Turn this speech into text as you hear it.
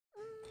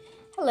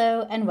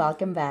Hello and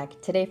welcome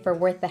back. Today for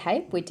Worth the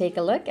Hype, we take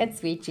a look at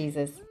sweet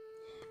cheeses.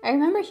 I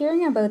remember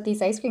hearing about these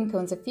ice cream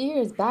cones a few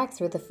years back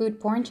through the food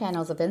porn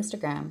channels of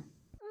Instagram.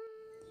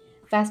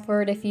 Fast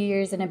forward a few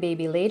years and a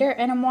baby later,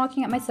 and I'm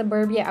walking at my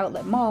suburbia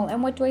outlet mall,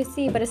 and what do I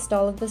see but a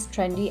stall of this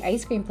trendy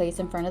ice cream place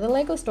in front of the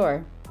Lego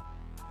store.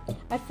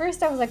 At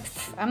first I was like,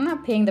 I'm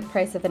not paying the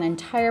price of an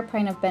entire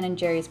pint of Ben &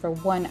 Jerry's for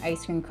one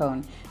ice cream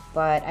cone,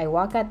 but I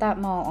walk at that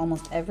mall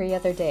almost every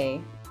other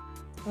day.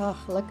 Oh,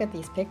 look at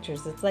these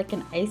pictures. It's like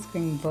an ice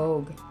cream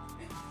vogue.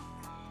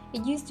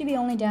 It used to be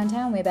only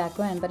downtown way back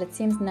when, but it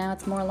seems now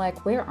it's more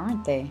like, where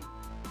aren't they?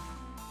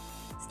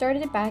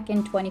 Started back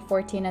in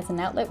 2014 as an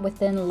outlet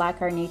within La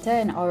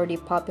Carnita, an already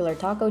popular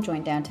taco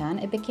joint downtown,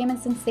 it became a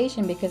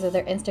sensation because of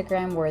their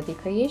Instagram-worthy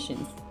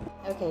creations.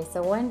 Okay,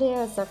 so one day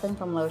I was suffering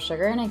from low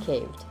sugar and I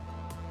caved.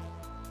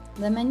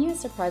 The menu is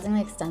surprisingly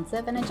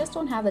extensive and I just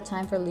don't have the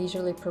time for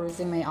leisurely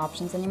perusing my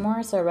options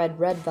anymore, so I read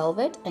Red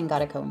Velvet and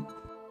got a cone.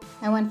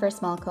 I went for a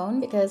small cone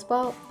because,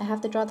 well, I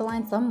have to draw the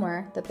line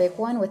somewhere. The big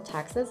one with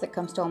taxes, it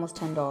comes to almost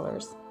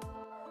 $10.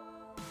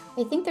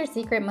 I think their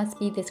secret must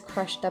be these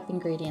crushed up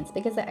ingredients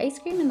because the ice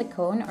cream and the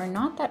cone are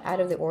not that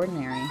out of the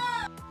ordinary.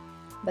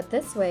 But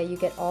this way you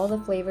get all the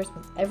flavors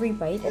with every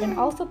bite and it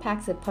also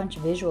packs a punch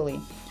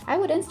visually. I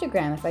would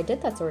Instagram if I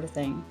did that sort of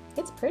thing.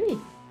 It's pretty.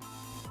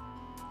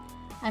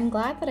 I'm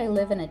glad that I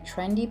live in a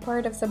trendy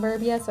part of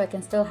suburbia so I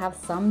can still have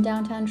some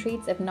downtown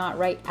treats, if not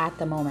right at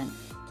the moment.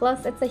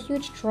 Plus, it's a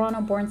huge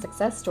Toronto-born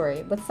success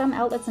story, with some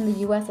outlets in the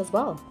US as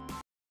well.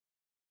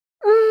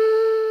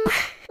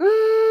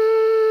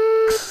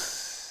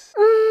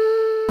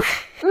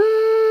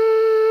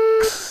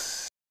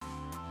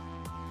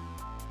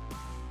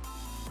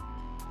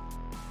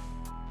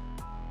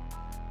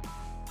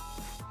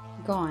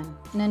 Gone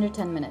in under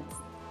 10 minutes.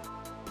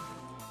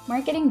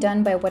 Marketing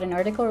done by what an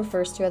article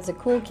refers to as the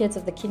cool kids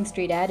of the King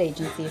Street ad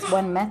agency is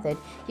one method.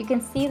 You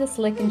can see the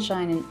slick and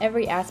shine in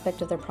every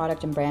aspect of their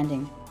product and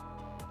branding.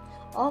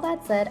 All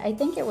that said, I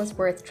think it was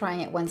worth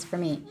trying it once for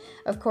me.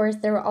 Of course,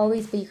 there will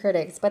always be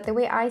critics, but the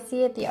way I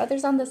see it, the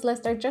others on this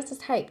list are just as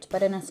hyped,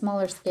 but in a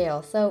smaller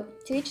scale, so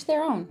to each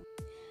their own.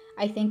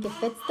 I think it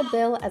fits the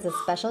bill as a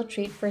special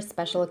treat for a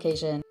special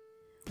occasion.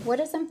 What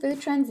are some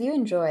food trends you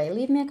enjoy?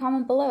 Leave me a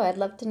comment below, I'd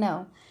love to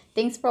know.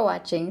 Thanks for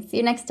watching, see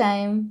you next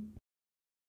time!